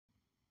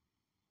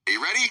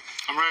ready?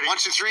 I'm ready. 1,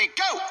 2, 3,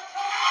 go!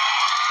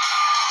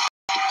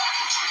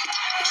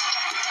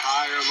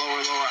 Higher,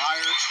 lower, lower,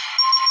 higher.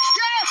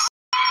 Yes!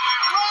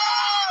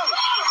 Whoa!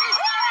 Whoa!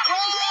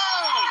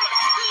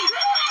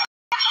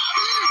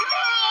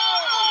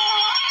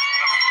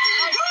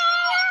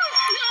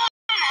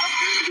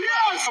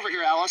 Over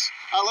here, Alice.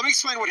 Let me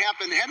explain what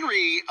happened.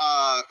 Henry,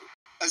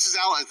 this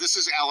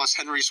is Alice,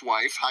 Henry's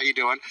wife. How you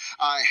doing?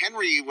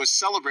 Henry was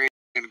celebrating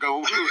and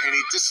and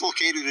he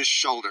dislocated his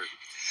shoulder.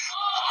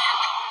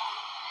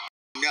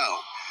 No.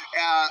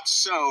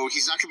 So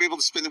he's not going to be able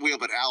to spin the wheel,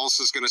 but Alice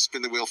is going to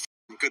spin the wheel.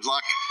 Good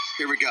luck.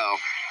 Here we go.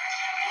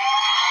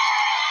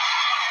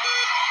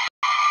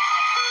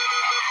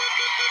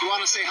 You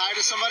want to say hi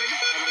to somebody?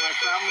 Hi to my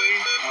family,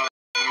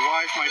 my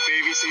wife, my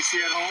baby CC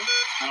at home,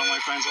 and all my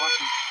friends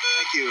watching.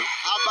 Thank you.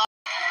 How about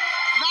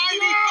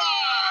 95?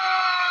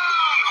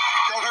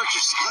 Don't hurt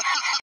yourself.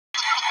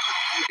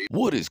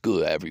 What is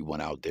good,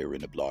 everyone out there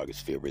in the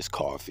blogosphere? It's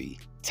Coffee,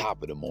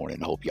 top of the morning.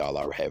 Hope y'all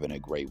are having a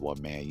great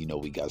one, man. You know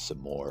we got some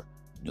more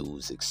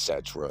news,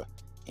 etc.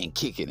 And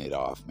kicking it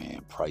off,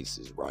 man, Price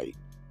is Right.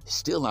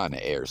 Still on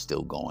the air,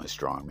 still going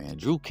strong, man.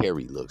 Drew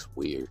Carey looks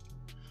weird.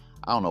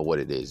 I don't know what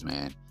it is,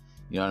 man.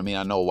 You know what I mean?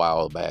 I know a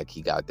while back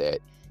he got that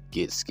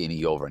get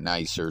skinny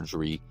overnight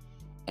surgery.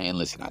 And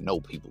listen, I know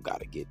people got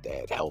to get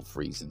that, health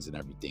reasons and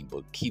everything,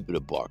 but keep it a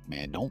buck,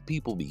 man. Don't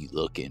people be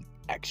looking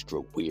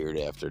extra weird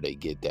after they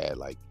get that?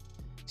 Like,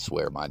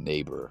 swear my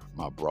neighbor,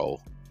 my bro,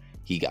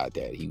 he got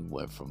that. He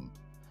went from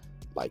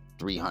like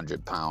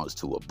 300 pounds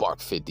to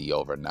 $150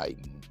 overnight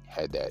and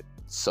had that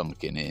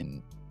sunken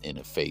in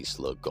the face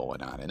look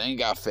going on. And then he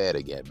got fat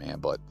again, man.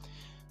 But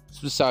it's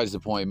besides the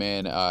point,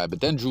 man. But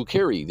then Drew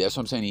Carey, that's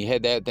what I'm saying. He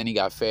had that, then he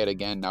got fat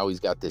again. Now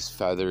he's got this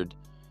feathered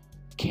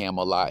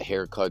Camelot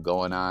haircut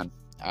going on.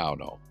 I don't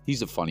know.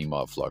 He's a funny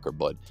motherfucker,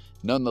 but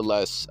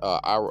nonetheless,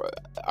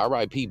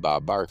 R.I.P.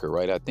 Bob Barker,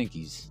 right? I think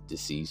he's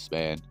deceased,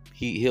 man.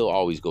 He'll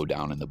always go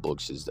down in the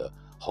books as the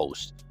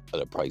host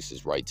of The Price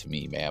is Right to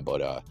me, man.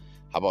 But how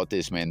about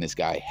this, man? This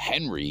guy,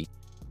 Henry,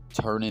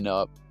 turning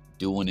up,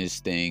 doing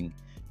his thing,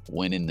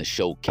 winning the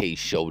showcase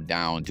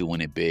showdown, doing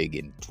it big,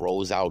 and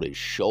throws out his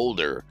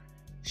shoulder,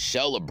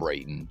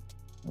 celebrating.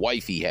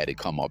 Wifey had to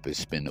come up and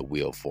spin the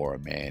wheel for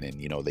him, man.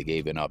 And, you know, they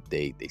gave an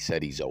update. They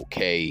said he's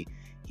okay.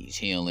 He's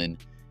healing.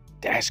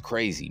 That's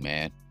crazy,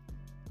 man.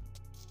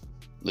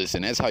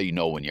 Listen, that's how you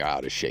know when you're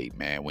out of shape,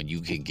 man. When you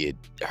can get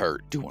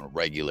hurt doing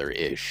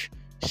regular-ish,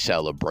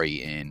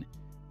 celebrating,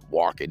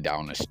 walking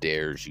down the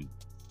stairs, you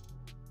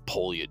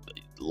pull your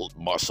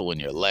muscle in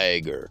your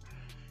leg, or,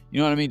 you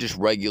know what I mean? Just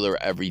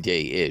regular,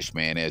 everyday-ish,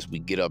 man. As we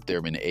get up there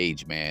in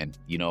age, man,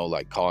 you know,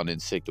 like calling in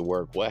sick to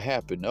work. What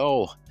happened?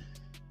 Oh,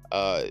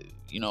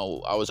 you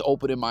know, I was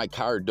opening my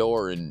car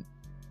door and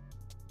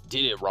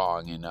did it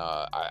wrong, and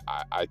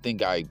I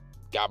think I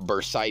got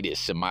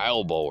bursitis in my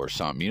elbow or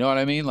something. You know what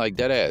I mean? Like,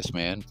 that ass,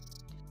 man.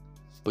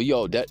 But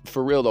yo, that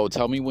for real though,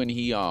 tell me when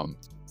he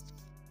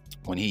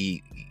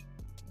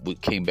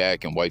came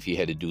back and wifey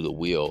had to do the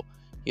wheel,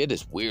 he had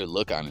this weird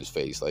look on his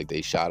face, like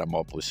they shot him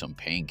up with some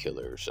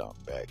painkiller or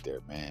something back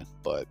there, man.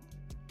 But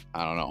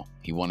I don't know.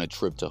 He won a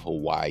trip to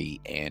Hawaii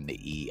and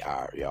the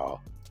ER, y'all.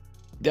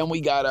 Then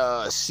we got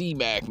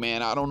Cmac,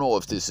 man. I don't know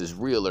if this is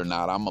real or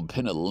not. I'm gonna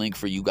pin a link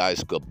for you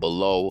guys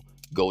below.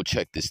 Go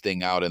check this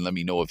thing out and let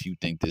me know if you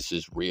think this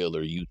is real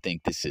or you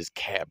think this is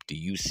cap. Do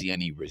you see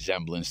any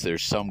resemblance?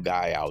 There's some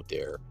guy out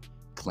there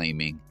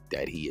claiming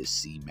that he is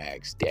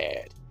Cmac's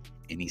dad,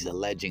 and he's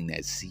alleging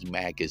that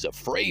Cmac is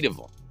afraid of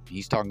him.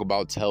 He's talking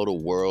about tell the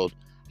world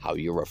how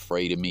you're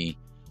afraid of me.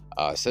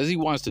 Says he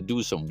wants to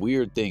do some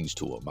weird things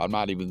to him. I'm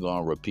not even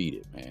going to repeat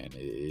it, man. It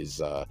is,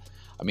 I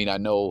mean,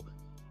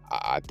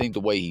 I think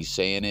the way he's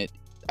saying it,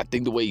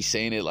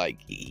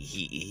 like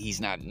he's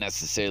not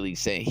necessarily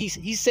saying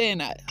he's saying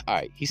that. All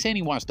right, he's saying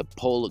he wants to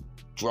pull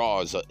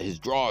his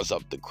drawers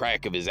up the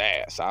crack of his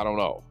ass. I don't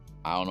know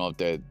if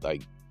that,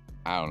 like,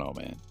 I don't know,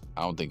 man.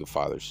 I don't think a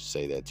father should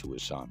say that to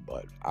his son,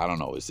 but I don't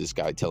know. Is this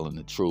guy telling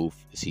the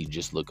truth? Is he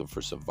just looking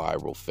for some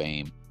viral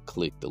fame?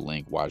 Click the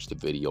link, watch the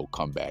video,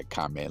 come back,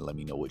 comment, let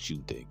me know what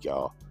you think,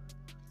 y'all.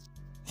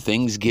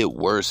 Things get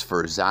worse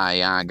for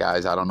Zion,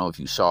 guys. I don't know if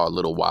you saw a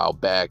little while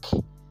back.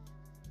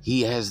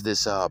 He has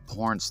this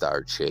porn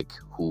star chick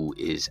who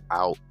is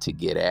out to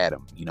get at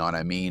him. You know what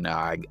I mean?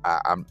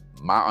 I'm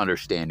my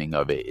understanding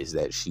of it is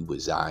that she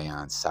was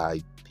Zion's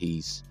side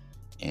piece,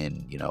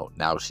 and, you know,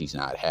 now she's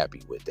not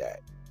happy with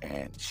that.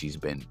 And she's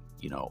been,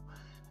 you know,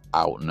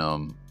 outing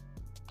him.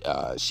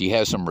 She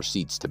has some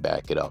receipts to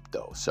back it up,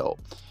 though. So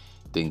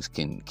things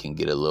can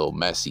get a little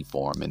messy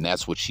for him. And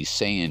that's what she's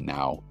saying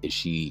now, is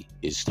she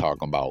is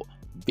talking about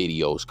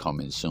videos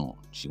coming soon.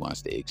 She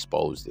wants to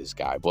expose this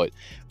guy. But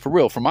for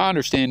real, from my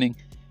understanding,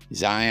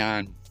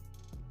 Zion,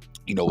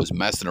 you know, was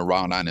messing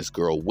around on this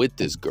girl with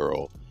this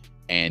girl,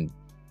 and,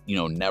 you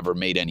know, never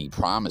made any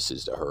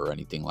promises to her or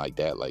anything like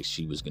that, like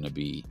she was going to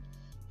be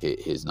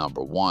his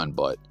number one.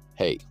 But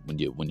hey, when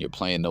you're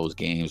playing those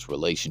games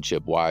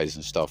relationship wise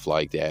and stuff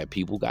like that,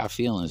 people got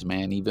feelings,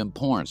 man, even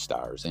porn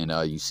stars. And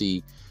you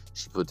see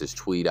she put this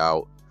tweet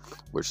out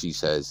where she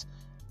says,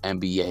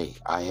 NBA,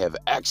 I have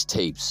X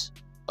tapes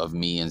of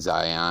me and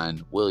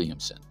Zion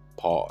Williamson.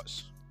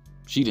 Pause.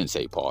 She didn't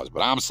say pause,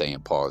 but I'm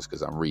saying pause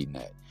because I'm reading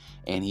that.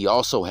 And he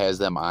also has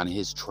them on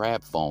his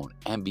trap phone.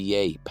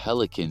 NBA,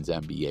 Pelicans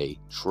NBA.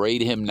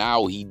 Trade him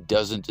now. He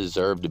doesn't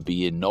deserve to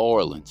be in New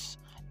Orleans.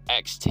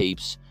 X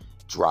tapes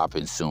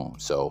dropping soon.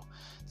 So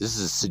this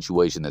is a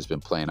situation that's been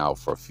playing out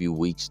for a few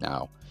weeks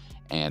now.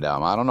 And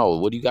I don't know.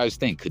 What do you guys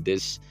think? Could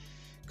this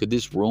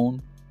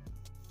ruin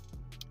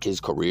his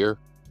career?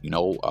 You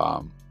know,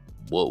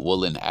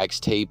 will an X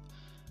tape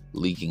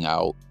leaking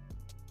out,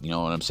 you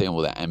know what I'm saying,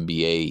 will the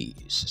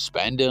NBA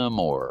suspend him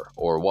or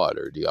what?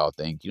 Or do y'all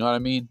think, you know what I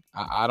mean?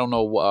 I don't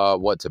know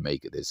what to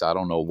make of this. I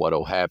don't know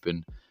what'll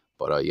happen,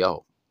 but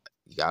yo,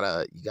 you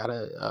gotta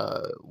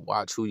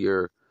watch who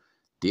you're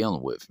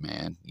dealing with,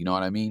 man. You know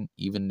what I mean?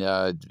 Even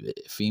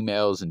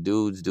females and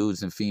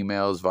dudes and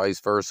females, vice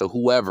versa,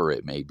 whoever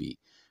it may be.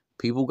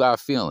 People got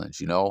feelings,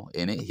 you know.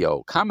 And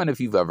comment if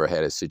you've ever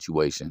had a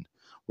situation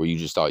where you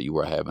just thought you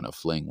were having a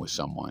fling with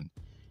someone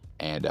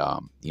and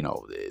you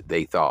know,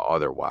 they thought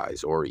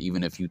otherwise, or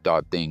even if you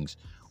thought things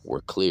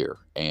were clear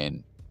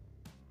and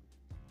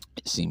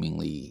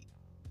seemingly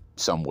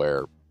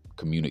somewhere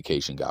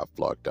communication got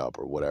fucked up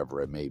or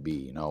whatever it may be,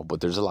 you know.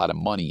 But there's a lot of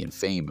money and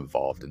fame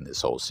involved in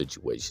this whole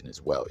situation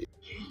as well.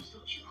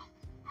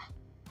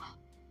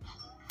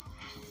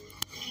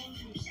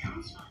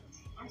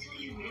 Until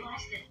you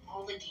realize that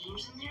all the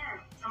games in there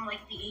are from like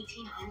the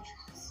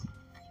 1800s.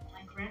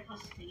 My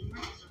grandpa's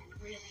favorite is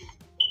a really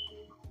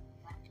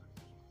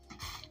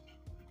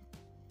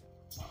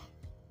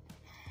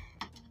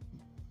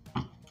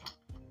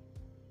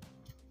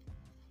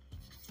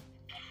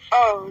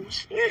Oh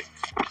shit.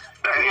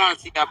 I want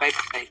to see y'all baby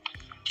face.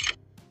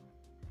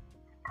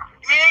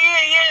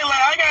 Yeah.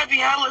 Like I gotta be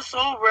hella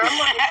sober. I'm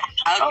like,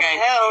 Okay. oh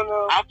hell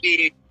no. I feel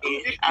you.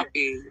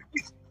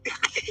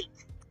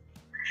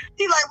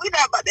 He's like, we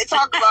not about to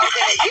talk about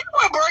that. You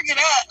want to bring it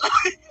up?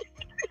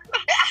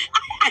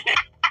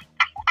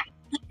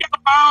 Get your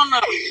phone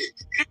up.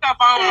 Get your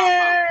phone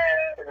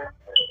up.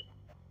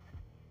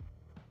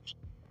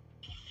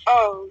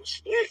 Oh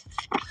shit.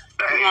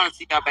 I want to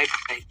see y'all baby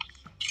face.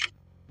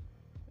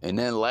 And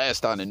then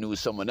last on the news,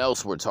 someone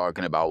else we're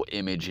talking about,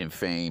 image and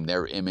fame.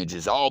 Their image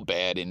is all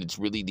bad, and it's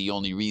really the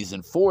only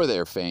reason for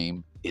their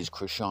fame is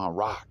Krishan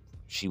Rock.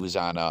 She was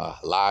on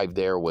live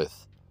there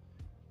with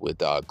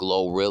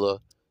Glorilla,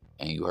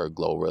 and you heard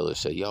Glorilla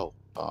say, yo,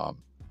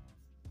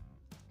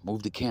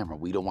 move the camera.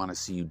 We don't want to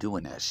see you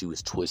doing that. She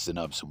was twisting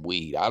up some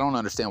weed. I don't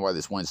understand why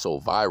this went so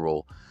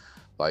viral.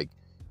 Like,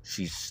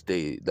 she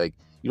stayed, like,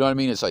 you know what I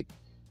mean? It's like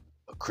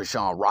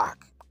Krishan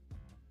Rock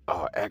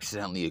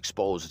accidentally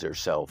exposed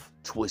herself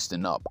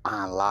twisting up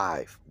on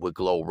live with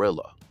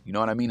Glorilla. You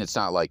know what I mean? It's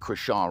not like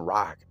Krishan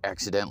Rock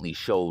accidentally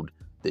showed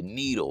the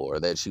needle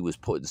or that she was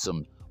putting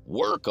some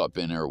work up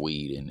in her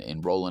weed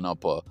and rolling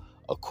up a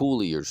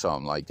coolie or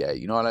something like that.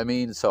 You know what I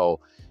mean? So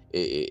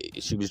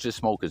she was just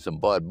smoking some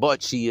bud,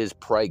 but she is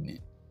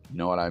pregnant. You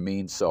know what I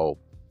mean? So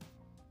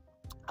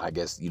I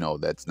guess, you know,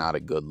 that's not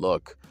a good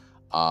look.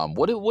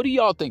 What do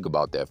y'all think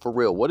about that? For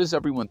real, what is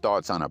everyone's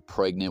thoughts on a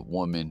pregnant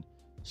woman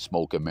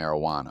smoking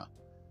marijuana?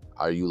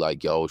 Are you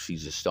like, yo,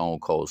 she's a stone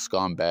cold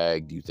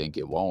scumbag? Do you think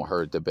it won't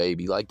hurt the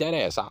baby? Like, that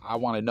ass, I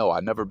want to know.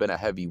 I've never been a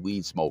heavy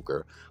weed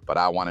smoker, but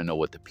I want to know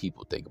what the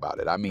people think about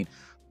it. I mean,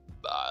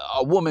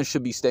 a woman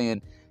should be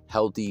staying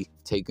healthy,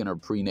 taking her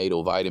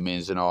prenatal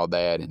vitamins and all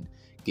that, and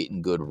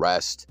getting good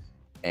rest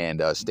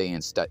and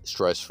staying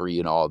stress-free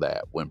and all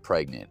that when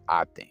pregnant,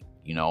 I think,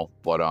 you know.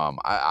 But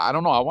I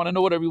don't know. I want to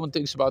know what everyone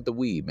thinks about the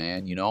weed,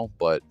 man, you know.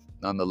 But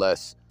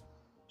nonetheless,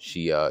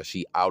 she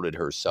outed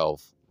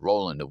herself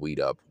rolling the weed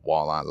up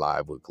while on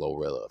live with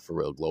Glorilla. For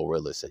real,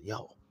 Glorilla said,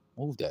 yo,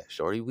 move that,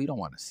 shorty. We don't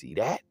want to see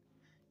that,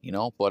 you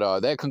know. But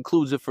that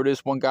concludes it for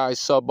this one,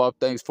 guys. Sub up.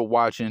 Thanks for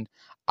watching.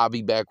 I'll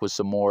be back with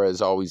some more.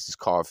 As always, this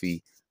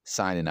Coffee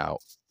signing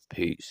out.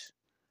 Peace.